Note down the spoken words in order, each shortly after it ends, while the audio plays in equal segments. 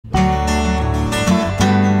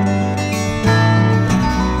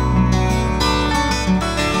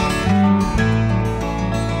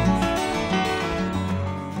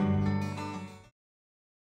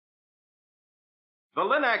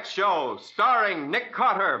Show, starring Nick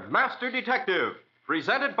Carter, Master Detective.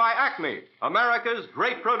 Presented by Acme, America's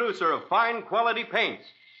great producer of fine quality paints.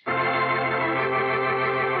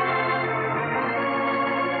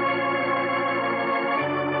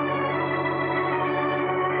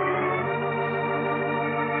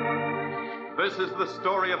 This is the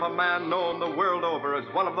story of a man known the world over as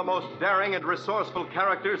one of the most daring and resourceful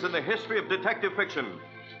characters in the history of detective fiction.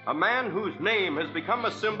 A man whose name has become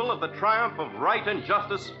a symbol of the triumph of right and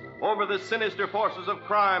justice over the sinister forces of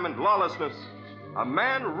crime and lawlessness. A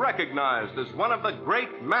man recognized as one of the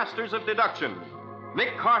great masters of deduction.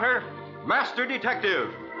 Nick Carter, Master Detective.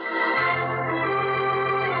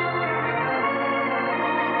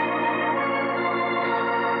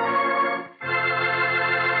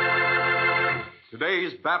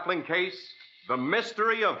 Today's baffling case, The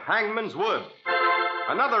Mystery of Hangman's Wood.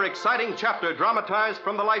 Another exciting chapter dramatized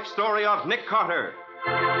from the life story of Nick Carter.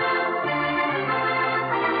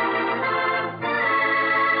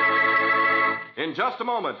 In just a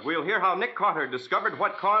moment, we'll hear how Nick Carter discovered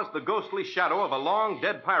what caused the ghostly shadow of a long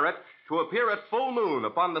dead pirate to appear at full moon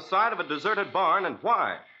upon the side of a deserted barn and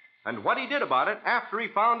why, and what he did about it after he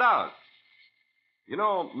found out. You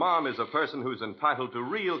know, Mom is a person who's entitled to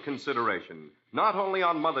real consideration, not only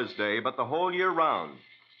on Mother's Day, but the whole year round.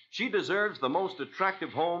 She deserves the most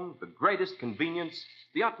attractive home, the greatest convenience,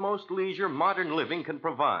 the utmost leisure modern living can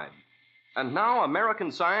provide. And now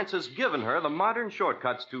American science has given her the modern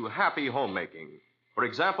shortcuts to happy homemaking. For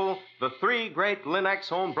example, the three great Linex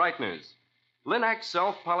home brighteners. Linex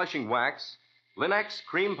self-polishing wax, Linex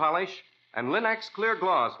cream polish, and Linex clear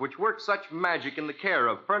gloss, which works such magic in the care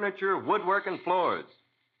of furniture, woodwork, and floors.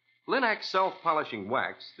 Linex self-polishing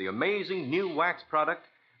wax, the amazing new wax product,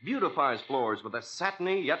 beautifies floors with a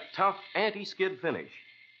satiny yet tough anti-skid finish.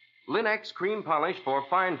 Linex cream polish for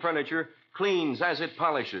fine furniture cleans as it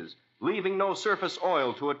polishes, leaving no surface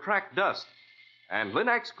oil to attract dust. And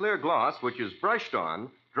Linex clear gloss, which is brushed on,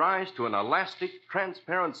 dries to an elastic,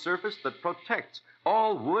 transparent surface that protects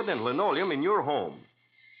all wood and linoleum in your home.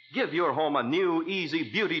 Give your home a new, easy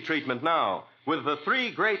beauty treatment now with the three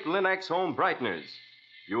great Linex home brighteners.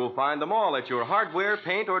 You'll find them all at your hardware,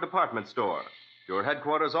 paint, or department store. Your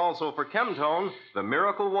headquarters also for Chemtone, the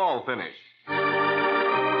Miracle Wall Finish.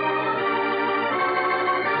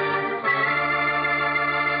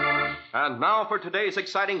 And now for today's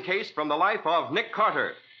exciting case from the life of Nick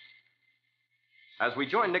Carter. As we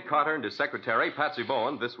join Nick Carter and his secretary, Patsy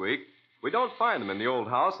Bowen, this week, we don't find them in the old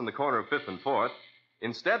house in the corner of 5th and 4th.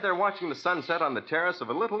 Instead, they're watching the sunset on the terrace of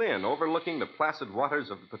a little inn overlooking the placid waters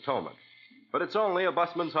of the Potomac. But it's only a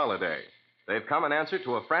busman's holiday. They've come in answer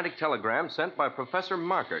to a frantic telegram sent by Professor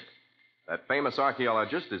Markert. That famous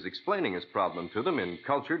archaeologist is explaining his problem to them in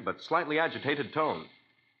cultured but slightly agitated tone.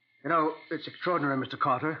 You know, it's extraordinary, Mr.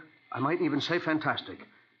 Carter. I might even say fantastic.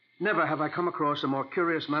 Never have I come across a more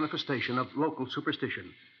curious manifestation of local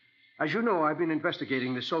superstition. As you know, I've been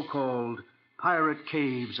investigating the so-called pirate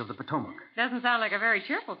caves of the Potomac. Doesn't sound like a very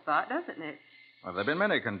cheerful thought, does it, Nick? Well, there have been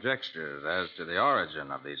many conjectures as to the origin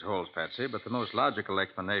of these holes, Patsy, but the most logical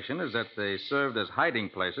explanation is that they served as hiding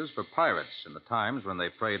places for pirates in the times when they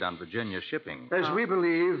preyed on Virginia shipping. As we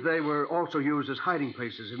believe, they were also used as hiding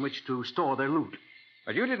places in which to store their loot.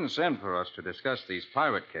 But you didn't send for us to discuss these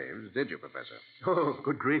pirate caves, did you, Professor? Oh,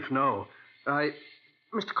 good grief, no.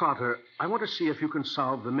 Mr. Carter, I want to see if you can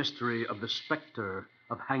solve the mystery of the specter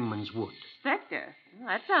of Hangman's Wood. Spectre? Well,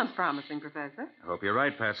 that sounds promising, Professor. I hope you're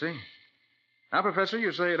right, Patsy. Now, Professor,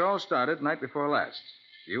 you say it all started night before last.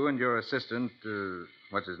 You and your assistant,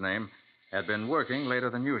 what's his name, had been working later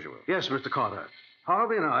than usual. Yes, Mr. Carter.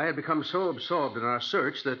 Harvey and I had become so absorbed in our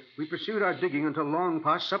search that we pursued our digging until long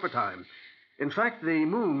past supper time. In fact, the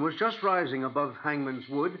moon was just rising above Hangman's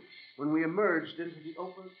Wood when we emerged into the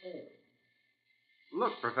open air.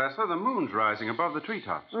 Look, Professor, the moon's rising above the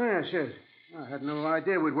treetops. Oh, yes. I had no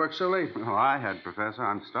idea we'd work so late. Oh, I had, Professor.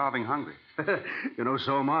 I'm starving hungry. You know,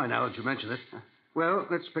 so am I, now that you mention it. Well,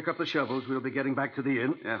 let's pick up the shovels. We'll be getting back to the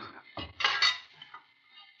inn. Yes.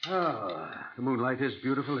 The moonlight is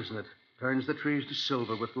beautiful, isn't it? Turns the trees to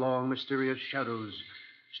silver with long, mysterious shadows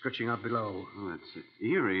stretching out below. Oh, it's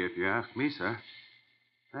eerie, if you ask me, sir.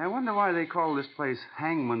 I wonder why they call this place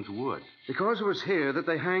Hangman's Wood. Because it was here that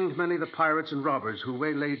they hanged many of the pirates and robbers who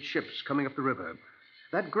waylaid ships coming up the river.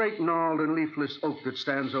 That great gnarled and leafless oak that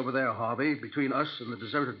stands over there, Harvey, between us and the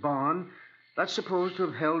deserted barn, that's supposed to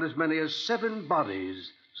have held as many as 7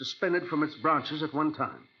 bodies suspended from its branches at one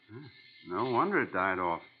time. No wonder it died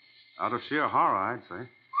off. Out of sheer horror, I'd say.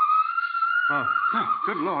 Oh,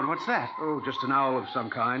 good Lord, what's that? Oh, just an owl of some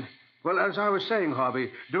kind. Well, as I was saying,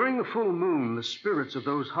 Harvey, during the full moon, the spirits of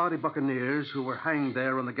those hardy buccaneers who were hanged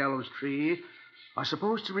there on the gallows tree are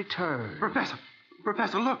supposed to return.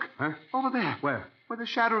 Professor, look. Huh? Over there. Where? Where the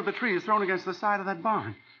shadow of the tree is thrown against the side of that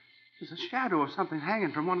barn. There's a shadow of something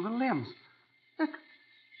hanging from one of the limbs. Look.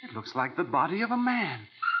 It looks like the body of a man.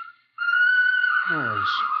 Yes.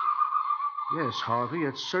 Yes, Harvey,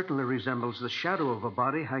 it certainly resembles the shadow of a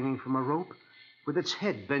body hanging from a rope with its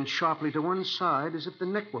head bent sharply to one side as if the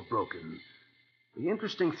neck were broken. The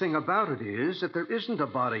interesting thing about it is that there isn't a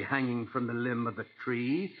body hanging from the limb of the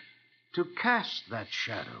tree to cast that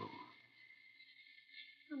shadow.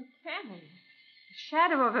 Uncanny. The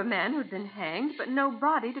shadow of a man who'd been hanged, but no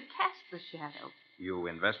body to cast the shadow. You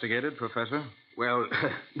investigated, Professor? Well,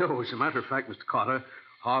 no, as a matter of fact, Mr. Cotter,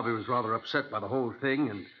 Harvey was rather upset by the whole thing,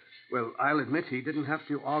 and, well, I'll admit he didn't have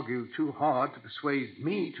to argue too hard to persuade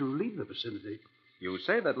me to leave the vicinity. You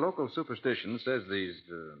say that local superstition says these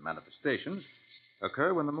manifestations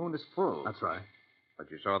occur when the moon is full. That's right.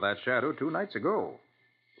 But you saw that shadow 2 nights ago.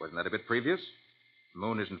 Wasn't that a bit previous? The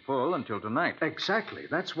moon isn't full until tonight. Exactly.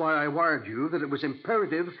 That's why I wired you that it was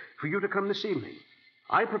imperative for you to come this evening.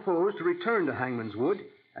 I propose to return to Hangman's Wood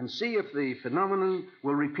and see if the phenomenon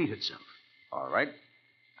will repeat itself. All right.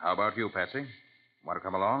 How about you, Patsy? Want to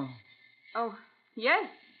come along? Oh, yes.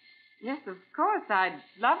 Yes, of course. I'd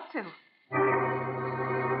love to.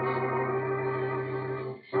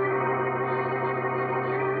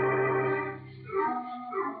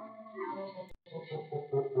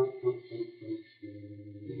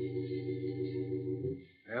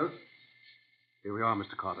 Well, here we are,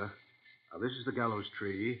 Mr. Cotter. Now, this is the gallows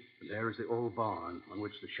tree, and there is the old barn on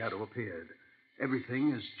which the shadow appeared.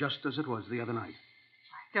 Everything is just as it was the other night.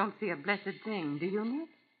 I don't see a blessed thing, do you, Nick?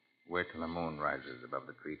 Wait till the moon rises above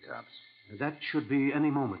the treetops. That should be any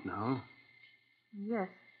moment now. Yes.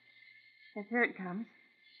 Yes, here it comes.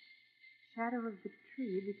 Shadow of the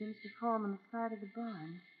tree begins to form on the side of the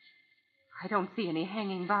barn. I don't see any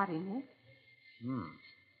hanging body, Nick.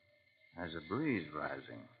 There's a breeze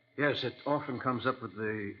rising. Yes, it often comes up with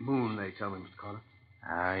the moon, they tell me, Mr. Cotter.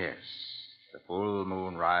 Ah, yes. The full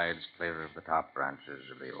moon rides clear of the top branches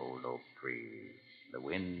of the old oak tree. The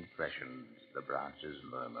wind freshens, the branches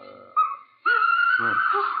murmur. Oh.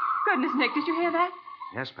 Oh, goodness, Nick, did you hear that?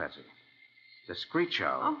 Yes, Patsy. It's a screech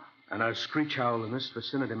owl. Oh. And a screech owl in this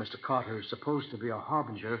vicinity, Mr. Cotter, is supposed to be a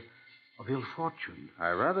harbinger of ill fortune. I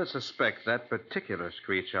rather suspect that particular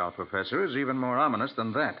screech owl, Professor, is even more ominous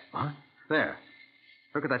than that. What? There.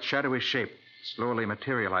 Look at that shadowy shape slowly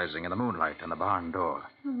materializing in the moonlight on the barn door.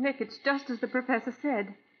 Oh, Nick, it's just as the professor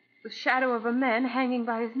said. The shadow of a man hanging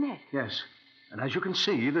by his neck. Yes. And as you can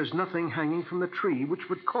see, there's nothing hanging from the tree which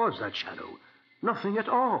would cause that shadow. Nothing at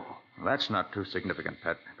all. Well, that's not too significant,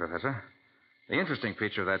 Professor. The interesting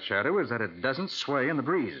feature of that shadow is that it doesn't sway in the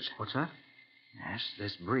breeze. What's that? Yes,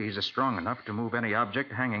 this breeze is strong enough to move any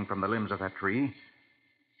object hanging from the limbs of that tree,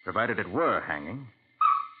 provided it were hanging.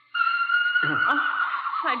 Oh,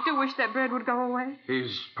 I do wish that bird would go away.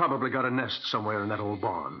 He's probably got a nest somewhere in that old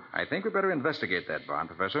barn. I think we'd better investigate that barn,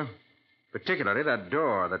 Professor. Particularly that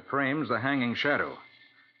door that frames the hanging shadow.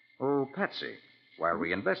 Oh, Patsy, while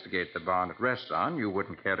we investigate the barn it rests on, you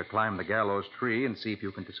wouldn't care to climb the gallows tree and see if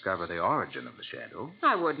you can discover the origin of the shadow?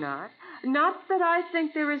 I would not. Not that I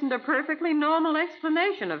think there isn't a perfectly normal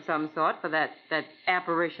explanation of some sort for that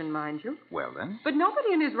apparition, mind you. Well, then. But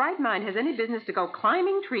nobody in his right mind has any business to go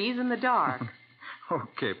climbing trees in the dark.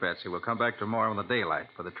 Okay, Patsy, we'll come back tomorrow in the daylight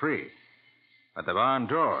for the tree. But the barn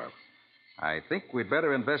door, I think we'd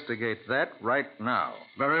better investigate that right now.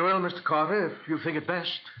 Very well, Mr. Carter, if you think it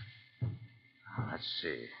best. Let's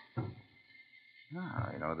see.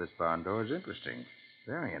 This barn door is interesting.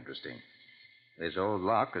 Very interesting. This old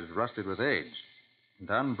lock is rusted with age, and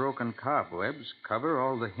unbroken cobwebs cover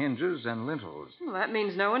all the hinges and lintels. Well, that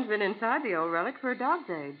means no one's been inside the old relic for a dog's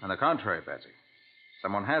age. On the contrary, Patsy.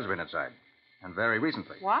 Someone has been inside, and very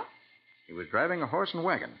recently. What? He was driving a horse and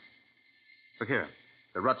wagon. Look here,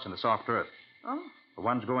 the ruts in the soft earth. Oh. The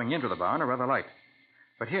ones going into the barn are rather light.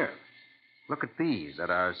 But here, look at these that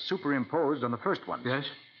are superimposed on the first ones. Yes?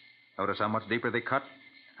 Notice how much deeper they cut?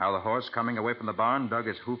 How the horse coming away from the barn dug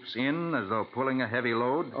his hoofs in as though pulling a heavy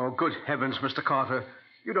load? Oh, good heavens, Mr. Carter.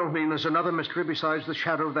 You don't mean there's another mystery besides the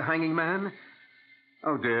shadow of the hanging man?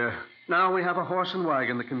 Oh, dear. Now we have a horse and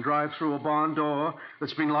wagon that can drive through a barn door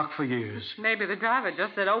that's been locked for years. Maybe the driver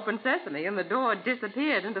just said open sesame and the door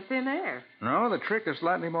disappeared into thin air. No, the trick is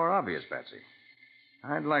slightly more obvious, Patsy.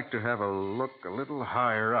 I'd like to have a look a little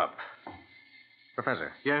higher up.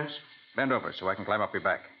 Professor. Yes? Bend over so I can climb up your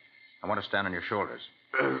back. I want to stand on your shoulders.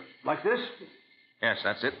 Like this? Yes,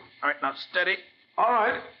 that's it. All right, now steady. All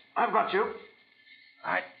right. I've got you. All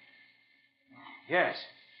right. Yes.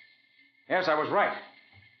 Yes, I was right.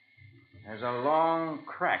 There's a long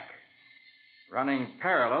crack. running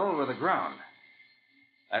parallel with the ground.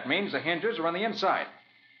 That means the hinges are on the inside.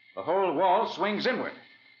 The whole wall swings inward.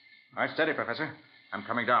 All right, steady, Professor. I'm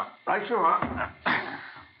coming down. Right you are.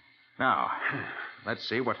 Now, let's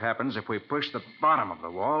see what happens if we push the bottom of the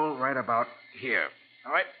wall right about here.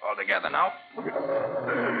 All right, all together now.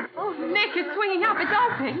 Oh, Nick, it's swinging up. It's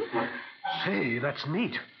open. Say, that's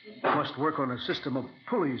neat. Must work on a system of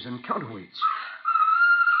pulleys and counterweights.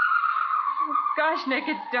 Oh, gosh, Nick,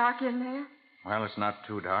 it's dark in there. Well, it's not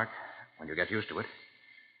too dark when you get used to it.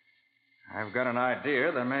 I've got an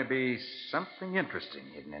idea there may be something interesting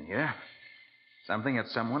hidden in here. Something that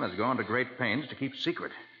someone has gone to great pains to keep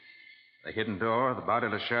secret. The hidden door, the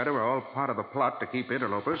bodiless shadow are all part of a plot to keep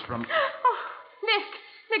interlopers from... Oh,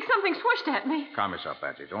 Nick, something swished at me. Calm yourself,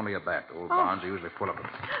 Patsy. It's only a bat. Old barns are usually full of them.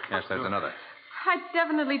 Yes, there's another. I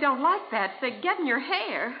definitely don't like that. They get in your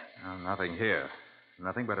hair. Oh, nothing here.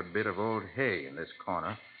 Nothing but a bit of old hay in this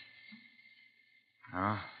corner.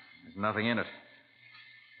 Oh, there's nothing in it.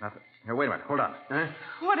 Nothing. Here, wait a minute. Hold on. Huh?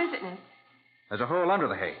 What is it, Nick? There's a hole under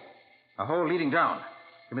the hay. A hole leading down.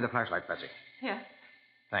 Give me the flashlight, Patsy. Here.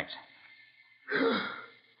 Thanks.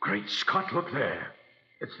 Great Scott, look there.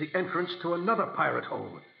 It's the entrance to another pirate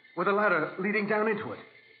hole, with a ladder leading down into it.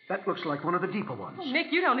 That looks like one of the deeper ones. Oh,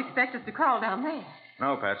 Nick, you don't expect us to crawl down there.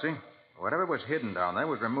 No, Patsy. Whatever was hidden down there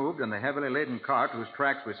was removed in the heavily laden cart whose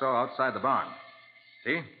tracks we saw outside the barn.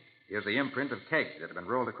 See? Here's the imprint of kegs that have been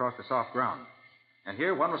rolled across the soft ground. And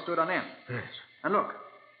here one was stood on end. Yes. And look,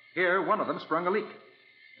 here one of them sprung a leak.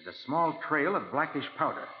 There's a small trail of blackish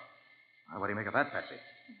powder. Well, what do you make of that, Patsy?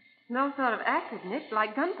 No sort of acid, Nick,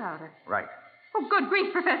 like gunpowder. Right. Oh, good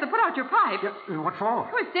grief, Professor, put out your pipe. Yeah, what for?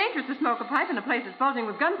 Oh, it's dangerous to smoke a pipe in a place that's bulging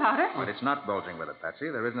with gunpowder. But it's not bulging with it, Patsy.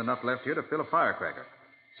 There isn't enough left here to fill a firecracker.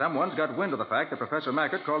 Someone's got wind of the fact that Professor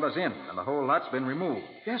Mackert called us in, and the whole lot's been removed.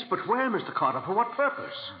 Yes, but where, Mr. Carter? For what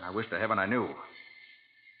purpose? I wish to heaven I knew.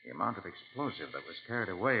 The amount of explosive that was carried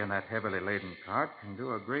away in that heavily laden cart can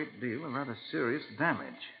do a great deal of rather serious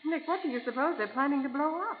damage. Nick, what do you suppose they're planning to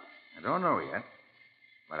blow up? I don't know yet,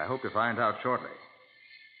 but I hope to find out shortly.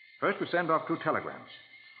 First, we send off 2 telegrams.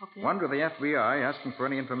 Okay. One to the FBI asking for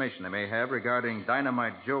any information they may have regarding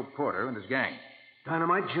Dynamite Joe Porter and his gang.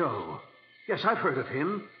 Dynamite Joe. Yes, I've heard of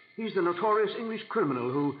him. He's the notorious English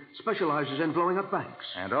criminal who specializes in blowing up banks.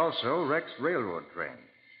 And also Rex railroad train.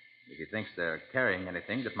 If he thinks they're carrying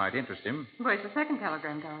anything that might interest him, Where's the second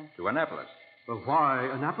telegram going? to Annapolis. Well, why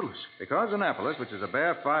Annapolis? Because Annapolis, which is a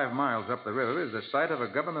bare 5 miles up the river, is the site of a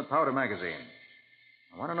government powder magazine.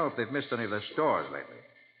 I want to know if they've missed any of their stores lately.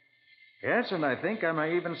 Yes, and I think I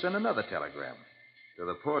may even send another telegram to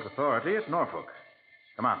the Port Authority at Norfolk.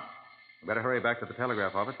 Come on. We better hurry back to the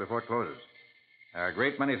telegraph office before it closes. There are a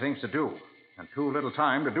great many things to do, and too little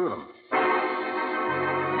time to do them.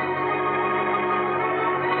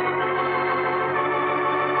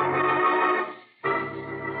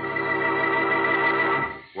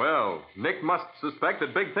 Well, Nick must suspect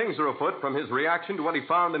that big things are afoot from his reaction to what he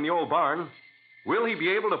found in the old barn. Will he be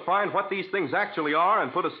able to find what these things actually are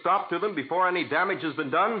and put a stop to them before any damage has been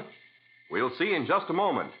done? We'll see in just a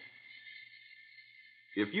moment.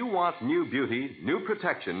 If you want new beauty, new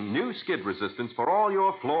protection, new skid resistance for all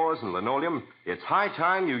your floors and linoleum, it's high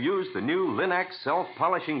time you use the new Linex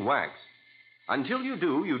self-polishing wax. Until you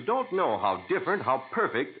do, you don't know how different, how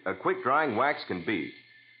perfect a quick-drying wax can be.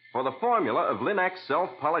 For the formula of Linex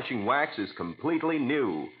self-polishing wax is completely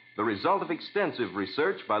new, the result of extensive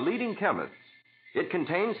research by leading chemists. It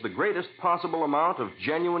contains the greatest possible amount of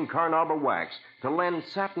genuine carnauba wax to lend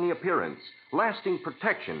satiny appearance, lasting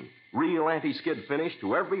protection, real anti-skid finish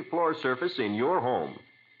to every floor surface in your home.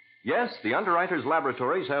 Yes, the underwriters'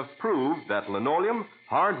 laboratories have proved that linoleum,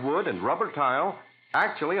 hardwood, and rubber tile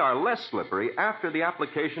actually are less slippery after the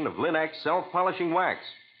application of Linex self-polishing wax.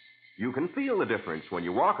 You can feel the difference when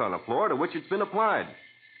you walk on a floor to which it's been applied.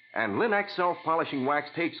 And Linex self-polishing wax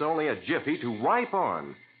takes only a jiffy to wipe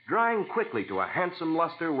on, drying quickly to a handsome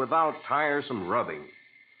luster without tiresome rubbing.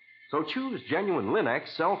 So choose genuine Linex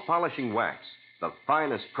self-polishing wax, the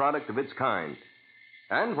finest product of its kind.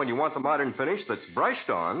 And when you want the modern finish that's brushed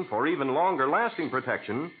on for even longer lasting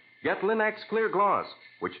protection, get Linex Clear Gloss,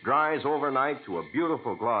 which dries overnight to a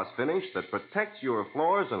beautiful gloss finish that protects your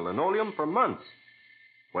floors and linoleum for months.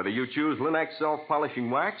 Whether you choose Linex self-polishing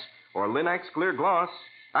wax or Linex Clear Gloss,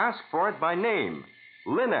 ask for it by name,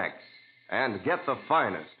 Linex, and get the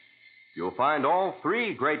finest. You'll find all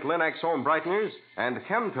 3 great Linex home brighteners and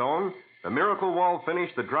Chemtone, the miracle wall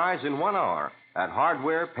finish that dries in 1 hour, at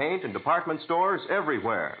hardware, paint, and department stores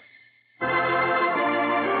everywhere.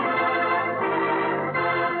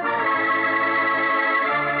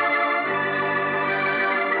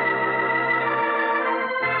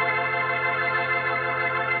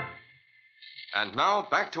 And now,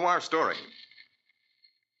 back to our story.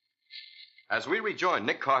 As we rejoin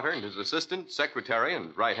Nick Carter and his assistant, secretary,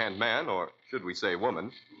 and right-hand man, or should we say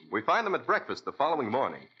woman, we find them at breakfast the following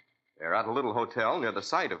morning. They're at a little hotel near the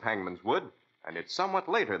site of Hangman's Wood, and it's somewhat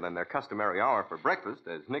later than their customary hour for breakfast,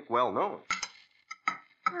 as Nick well knows.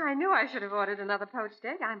 I knew I should have ordered another poached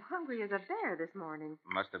egg. I'm hungry as a bear this morning.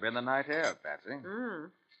 Must have been the night air, Patsy.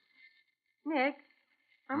 Nick,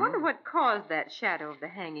 I wonder what caused that shadow of the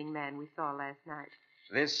hanging man we saw last night.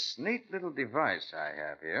 This neat little device I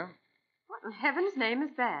have here. What in heaven's name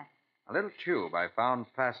is that? A little tube I found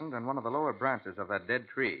fastened in one of the lower branches of that dead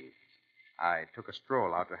tree. I took a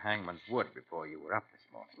stroll out to Hangman's Wood before you were up this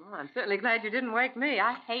morning. Well, I'm certainly glad you didn't wake me.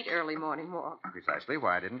 I hate early morning walks. Precisely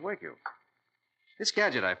why I didn't wake you. This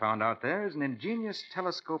gadget I found out there is an ingenious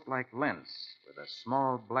telescope-like lens with a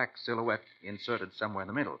small black silhouette inserted somewhere in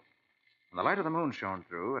the middle. When the light of the moon shone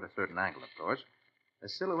through, at a certain angle, of course, the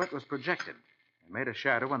silhouette was projected and made a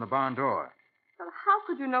shadow on the barn door. Well, how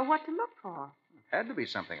could you know what to look for? It had to be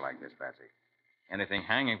something like this, Patsy. Anything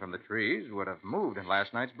hanging from the trees would have moved in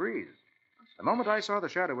last night's breeze. The moment I saw the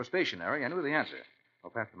shadow was stationary, I knew the answer. Oh,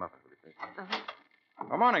 pass the muffin, will you, please?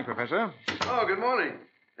 Good morning, Professor. Oh, good morning.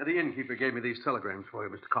 The innkeeper gave me these telegrams for you,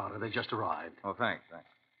 Mr. Carter. They just arrived. Oh, thanks.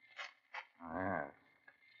 Oh, yeah.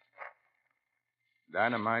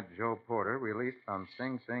 Dynamite Joe Porter released from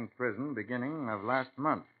Sing Sing prison beginning of last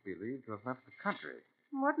month, believed to have left the country.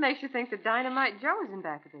 What makes you think that Dynamite Joe is in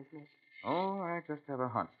back of this, Nick? Oh, I just have a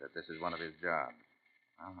hunch that this is one of his jobs.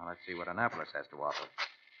 Well, now let's see what Annapolis has to offer.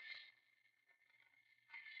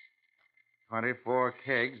 24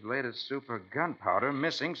 kegs, latest super gunpowder,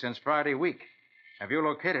 missing since Friday week. Have you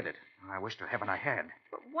located it? I wish to heaven I had.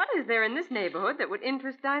 But what is there in this neighborhood that would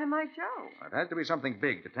interest Dynamite Joe? Well, it has to be something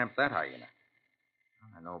big to tempt that hyena.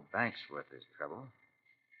 Well, I know Bank's worth his trouble.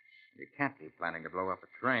 You can't be planning to blow up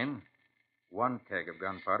a train. 1 keg of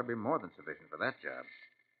gunpowder would be more than sufficient for that job.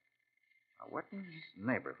 Now, what in this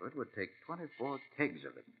neighborhood would take 24 kegs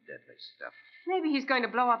of the deadly stuff? Maybe he's going to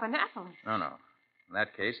blow up Annapolis. No. In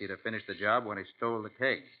that case, he'd have finished the job when he stole the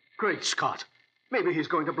kegs. Great Scott. Maybe he's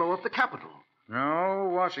going to blow up the Capitol. No,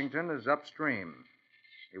 Washington is upstream.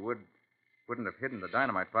 He wouldn't have hidden the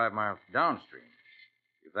dynamite 5 miles downstream,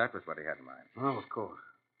 if that was what he had in mind. Oh, of course.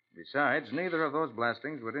 Besides, neither of those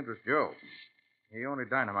blastings would interest Joe. He only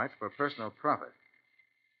dynamites for personal profit.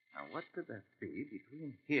 Now, what could that be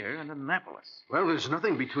between here and Annapolis? Well, there's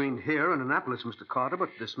nothing between here and Annapolis, Mr. Carter, but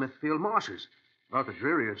the Smithfield marshes. About the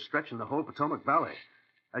dreariest stretch in the whole Potomac Valley.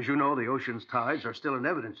 As you know, the ocean's tides are still in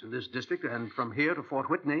evidence in this district, and from here to Fort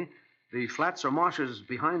Whitney, the flats or marshes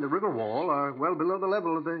behind the river wall are well below the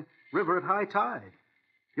level of the river at high tide.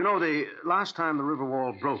 You know, the last time the river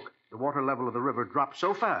wall broke, the water level of the river dropped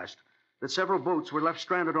so fast that several boats were left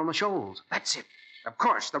stranded on the shoals. That's it. Of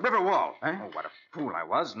course, the river wall. Eh? Oh, what a fool I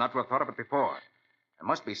was not to have thought of it before. There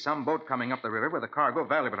must be some boat coming up the river with a cargo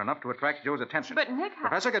valuable enough to attract Joe's attention. But, Nick,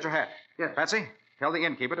 Professor, get your hat. Yes. Patsy, tell the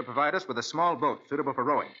innkeeper to provide us with a small boat suitable for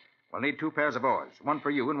rowing. We'll need 2 pairs of oars, one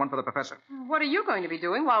for you and one for the professor. What are you going to be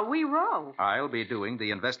doing while we row? I'll be doing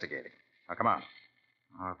the investigating. Now, come on.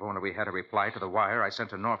 Oh, if only we had a reply to the wire I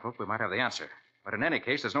sent to Norfolk, we might have the answer. But in any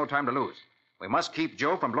case, there's no time to lose. We must keep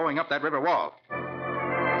Joe from blowing up that river wall.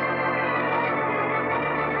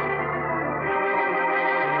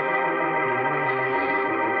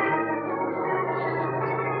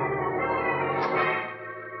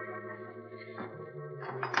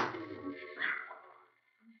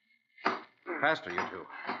 Faster, you two.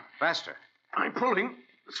 Faster. I'm pulling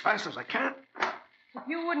as fast as I can. If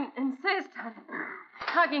you wouldn't insist on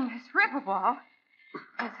hugging this river wall,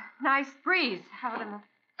 there's a nice breeze out in the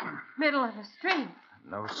middle of the stream.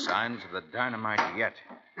 No signs of the dynamite yet.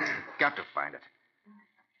 We've got to find it.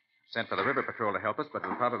 Sent for the river patrol to help us, but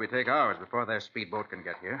it'll probably take hours before their speedboat can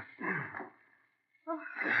get here.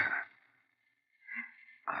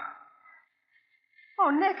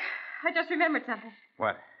 Oh, Nick, I just remembered something.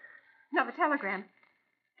 What? Another telegram.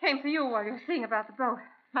 Came for you while you were seeing about the boat.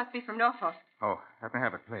 Must be from Norfolk. Oh, let me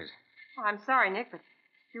have it, please. Oh, I'm sorry, Nick, but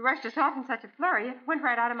you rushed us off in such a flurry, it went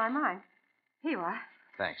right out of my mind. Here you are.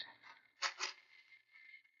 Thanks.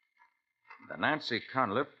 The Nancy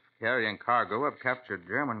Conliff, carrying cargo of captured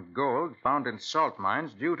German gold found in salt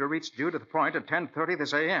mines due to reach Judith Point at 10:30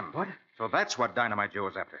 this a.m. What? So that's what Dynamite Joe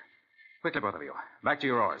is after. Quickly, both of you. Back to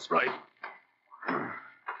your oars. Right.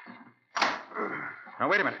 Now,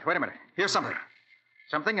 wait a minute. Here's something.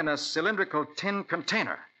 Something in a cylindrical tin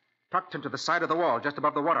container, tucked into the side of the wall just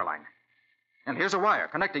above the waterline. And here's a wire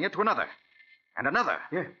connecting it to another. And another.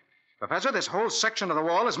 Yeah. Professor, this whole section of the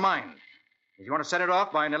wall is mine. If you want to set it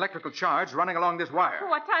off by an electrical charge running along this wire.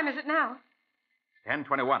 What time is it now?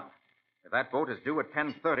 10:21. If that boat is due at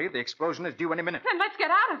 10:30, the explosion is due any minute. Then let's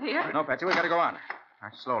get out of here. No, Patsy, we got to go on. All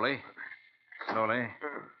right, slowly. Slowly.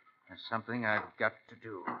 There's something I've got to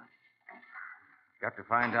do. Got to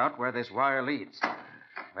find out where this wire leads.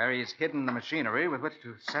 Where he's hidden the machinery with which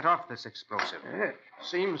to set off this explosive. Yeah, it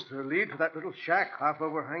seems to lead to that little shack half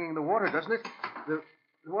overhanging the water, doesn't it? The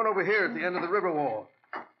one over here at the end of the river wall.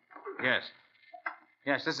 Yes.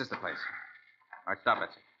 Yes, this is the place. All right, stop,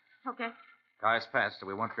 Betsy. Okay. Tie us fast so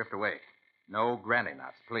we won't drift away. No granny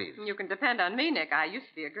knots, please. You can depend on me, Nick. I used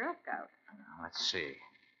to be a Girl Scout. Now, let's see.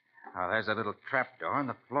 Now, there's a little trap door in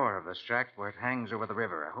the floor of the shack where it hangs over the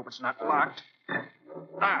river. I hope it's not locked.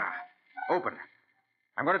 Ah, open.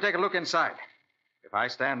 I'm going to take a look inside. If I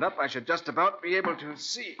stand up, I should just about be able to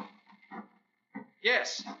see.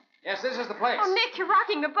 Yes. Yes, this is the place. Oh, Nick, you're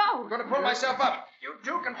rocking the boat. I'm going to pull myself up. You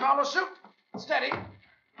two can follow suit. Steady.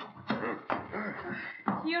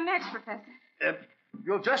 You next, Professor.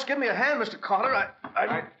 You'll just give me a hand, Mr. Carter.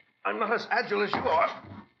 I'm not as agile as you are.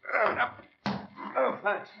 Oh,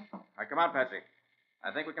 thanks. All right, come on, Patsy.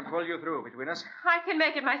 I think we can pull you through between us. I can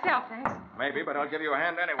make it myself, thanks. Maybe, but I'll give you a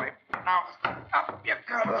hand anyway. Now, up you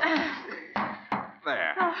come.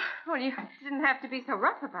 There. Oh, well, you didn't have to be so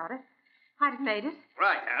rough about it. I'd have made it.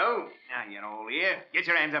 Righto. Now you're all here. Get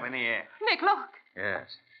your hands up in the air. Nick, look.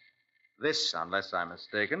 Yes. This, unless I'm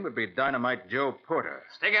mistaken, would be Dynamite Joe Porter.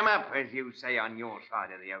 Stick 'em up, as you say on your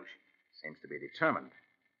side of the ocean. Seems to be determined.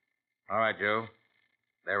 All right, Joe.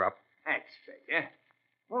 They're up. That's better.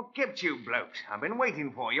 What kept you blokes? I've been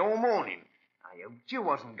waiting for you all morning. I hoped you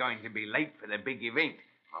wasn't going to be late for the big event.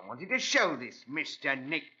 I wanted to show this Mr.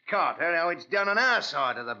 Nick Carter how it's done on our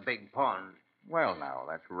side of the big pond. Well, now,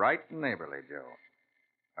 that's right neighborly, Joe.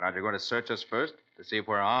 But aren't you going to search us first to see if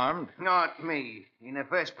we're armed? Not me. In the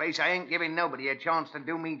first place, I ain't giving nobody a chance to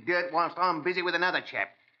do me dirt whilst I'm busy with another chap.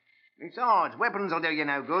 Besides, weapons will do you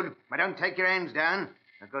no good. But don't take your hands down,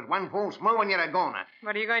 because one false move and you're a goner.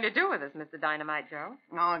 What are you going to do with us, Mr. Dynamite Joe?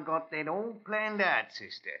 I got that all planned out,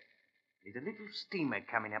 sister. There's a little steamer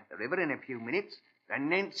coming up the river in a few minutes, the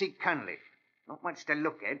Nancy Cunliffe. Not much to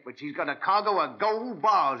look at, but she's got a cargo of gold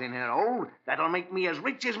bars in her hold that'll make me as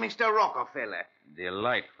rich as Mr. Rockefeller.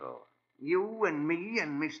 Delightful. You and me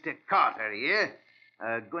and Mr. Carter here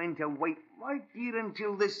are going to wait right here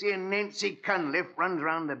until this here Nancy Cunliffe runs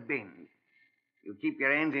round the bend. You keep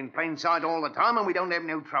your hands in plain sight all the time and we don't have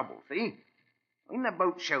no trouble, see? When the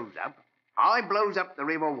boat shows up, I blows up the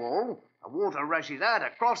river wall, the water rushes out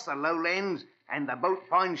across the lowlands, and the boat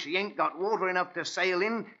finds she ain't got water enough to sail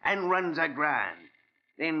in and runs aground.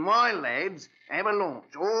 Then my lads have a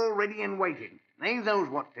launch all ready and waiting. They knows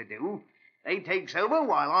what to do. They takes over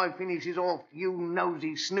while I finishes off you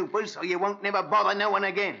nosy snoopers so you won't never bother no one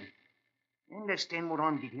again. Understand what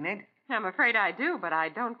I'm getting at? I'm afraid I do, but I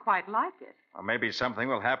don't quite like it. Or maybe something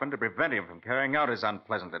will happen to prevent him from carrying out his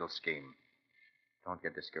unpleasant little scheme. Don't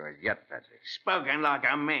get discouraged yet, Patsy. Spoken like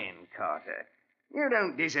a man, Carter. You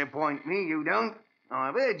don't disappoint me, you don't.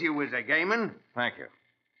 I've heard you was a gameman. Thank you.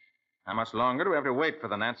 How much longer do we have to wait for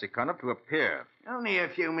the Nancy Cunliffe to appear? Only a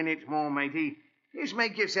few minutes more, matey. Just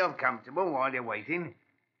make yourself comfortable while you're waiting.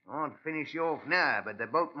 I'd finish you off now, but the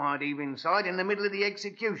boat might heave inside in the middle of the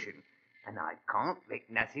execution. And I can't let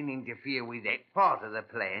nothing interfere with that part of the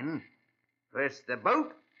plan. First the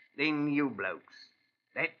boat, then you blokes.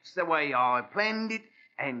 That's the way I planned it,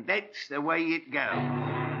 and that's the way it goes.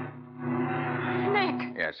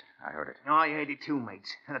 Nick! Yes, I heard it. I heard it too,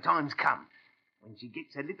 mates, and the time's come. When she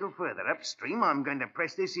gets a little further upstream, I'm going to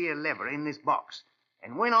press this here lever in this box.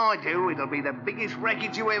 And when I do, it'll be the biggest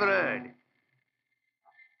racket you ever heard.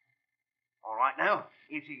 All right, now,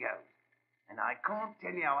 here she goes. And I can't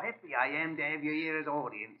tell you how happy I am to have you here as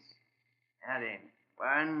audience. Now then,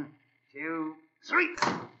 1, 2, 3.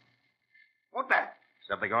 What the?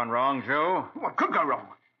 Something gone wrong, Joe? What could go wrong?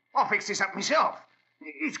 I'll fix this up myself.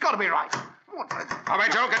 It's got to be right. What the... All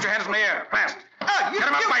right, Joe, get your hands in the air. Fast. Get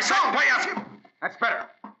him up my side. Way up. That's better.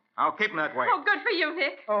 I'll keep him that way. Oh, good for you,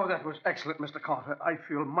 Nick. Oh, that was excellent, Mr. Carter. I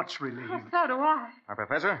feel much relieved. Oh, so do I. Now,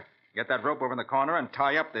 Professor, get that rope over in the corner and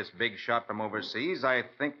tie up this big shot from overseas. I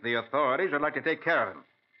think the authorities would like to take care of him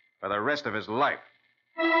for the rest of his life.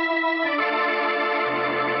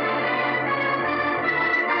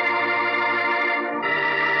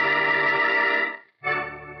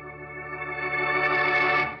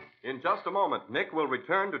 In just a moment, Nick will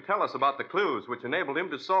return to tell us about the clues which enabled him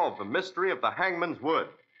to solve the mystery of the Hangman's Wood.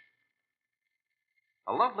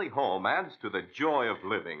 A lovely home adds to the joy of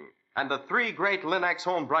living, and the 3 great Linx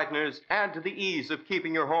home brighteners add to the ease of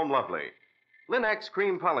keeping your home lovely. Linx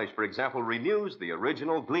Cream Polish, for example, renews the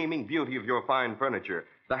original gleaming beauty of your fine furniture,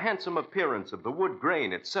 the handsome appearance of the wood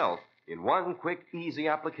grain itself, in one quick, easy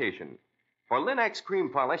application. For Linex Cream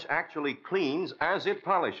Polish actually cleans as it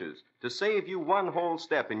polishes to save you one whole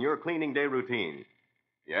step in your cleaning day routine.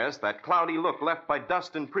 Yes, that cloudy look left by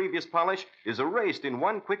dust and previous polish is erased in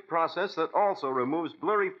one quick process that also removes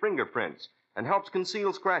blurry fingerprints and helps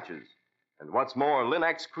conceal scratches. And what's more,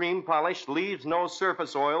 Linex Cream Polish leaves no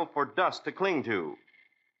surface oil for dust to cling to.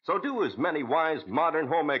 So do as many wise modern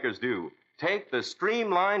homemakers do. Take the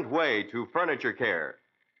streamlined way to furniture care.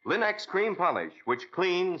 Linex Cream Polish, which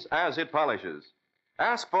cleans as it polishes.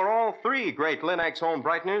 Ask for all three great Linex home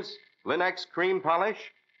brighteners, Linex Cream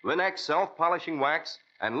Polish, Linex Self-Polishing Wax,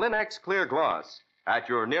 and Linex Clear Gloss at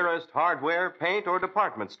your nearest hardware, paint, or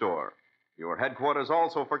department store. Your headquarters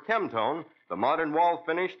also for Chemtone, the modern wall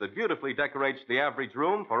finish that beautifully decorates the average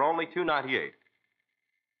room for only $2.98.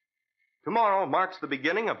 Tomorrow marks the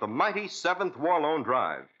beginning of the mighty 7th War Loan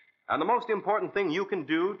Drive. And the most important thing you can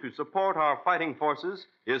do to support our fighting forces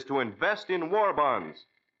is to invest in war bonds.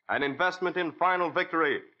 An investment in final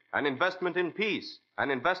victory, an investment in peace,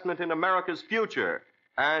 an investment in America's future,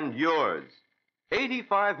 and yours.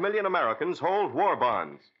 85 million Americans hold war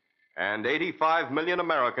bonds, and 85 million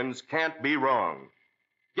Americans can't be wrong.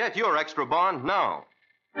 Get your extra bond now.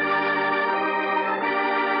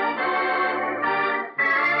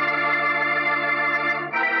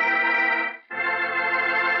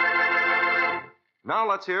 Now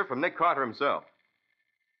let's hear from Nick Carter himself.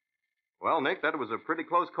 Well, Nick, that was a pretty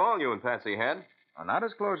close call you and Patsy had. Well, not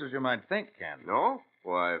as close as you might think, Ken. No?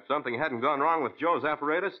 Why, if something hadn't gone wrong with Joe's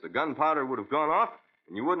apparatus, the gunpowder would have gone off,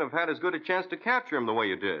 and you wouldn't have had as good a chance to capture him the way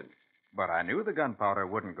you did. But I knew the gunpowder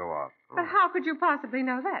wouldn't go off. But how could you possibly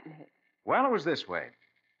know that, Nick? Well, it was this way.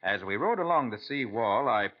 As we rode along the sea wall,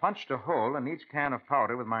 I punched a hole in each can of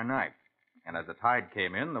powder with my knife. And as the tide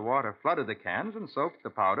came in, the water flooded the cans and soaked the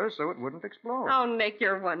powder so it wouldn't explode. Oh, Nick,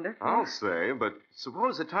 you're wonderful. I'll say, but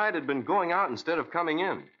suppose the tide had been going out instead of coming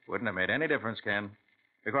in. Wouldn't have made any difference, Ken.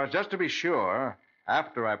 Because just to be sure,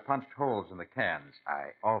 after I punched holes in the cans, I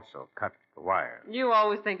also cut the wire. You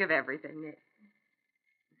always think of everything, Nick.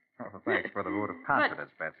 Oh, thanks for the vote of confidence,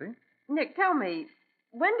 Betsy. Nick, tell me,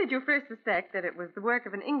 when did you first suspect that it was the work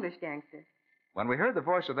of an English gangster? When we heard the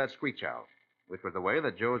voice of that screech owl, which was the way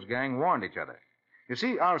that Joe's gang warned each other. You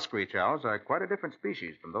see, our screech owls are quite a different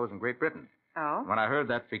species from those in Great Britain. Oh? When I heard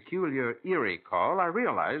that peculiar, eerie call, I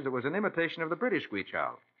realized it was an imitation of the British screech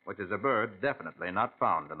owl, which is a bird definitely not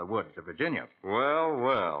found in the woods of Virginia. Well,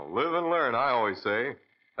 well, live and learn, I always say.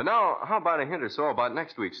 And now, how about a hint or so about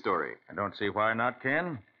next week's story? I don't see why not,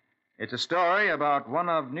 Ken. It's a story about one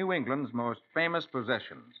of New England's most famous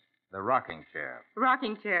possessions, the rocking chair.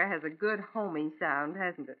 Rocking chair has a good homey sound,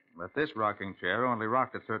 hasn't it? But this rocking chair only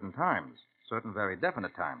rocked at certain times, certain very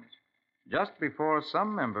definite times, just before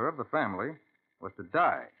some member of the family was to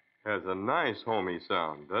die. Has a nice homey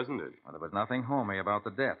sound, doesn't it? Well, there was nothing homey about the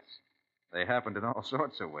deaths. They happened in all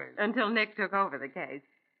sorts of ways. Until Nick took over the case.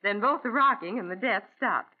 Then both the rocking and the death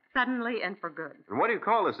stopped, suddenly and for good. And what do you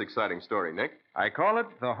call this exciting story, Nick? I call it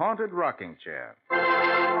the haunted rocking chair.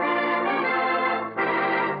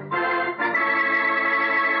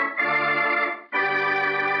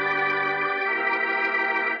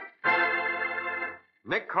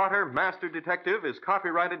 Nick Carter, Master Detective, is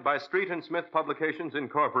copyrighted by Street and Smith Publications,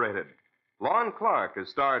 Incorporated. Lon Clark is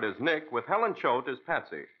starred as Nick, with Helen Choate as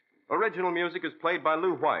Patsy. Original music is played by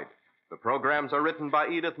Lou White. The programs are written by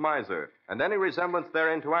Edith Miser, and any resemblance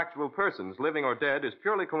therein to actual persons, living or dead, is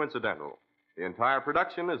purely coincidental. The entire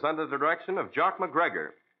production is under the direction of Jock McGregor.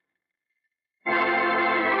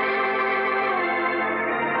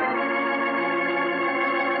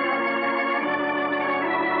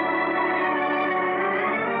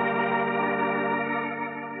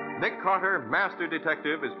 Nick Carter, Master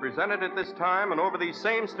Detective, is presented at this time and over these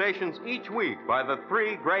same stations each week by the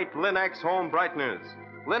three great Linex home brighteners: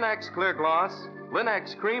 Linex Clear Gloss,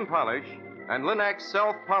 Linex Cream Polish, and Linex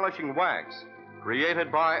Self-Polishing Wax.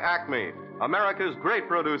 Created by Acme, America's great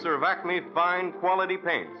producer of Acme fine quality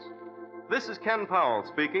paints. This is Ken Powell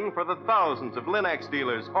speaking for the thousands of Linex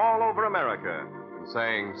dealers all over America, and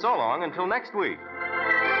saying so long until next week.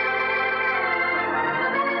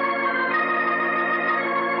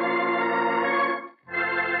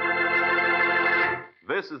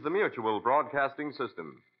 This is the Mutual Broadcasting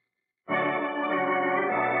System.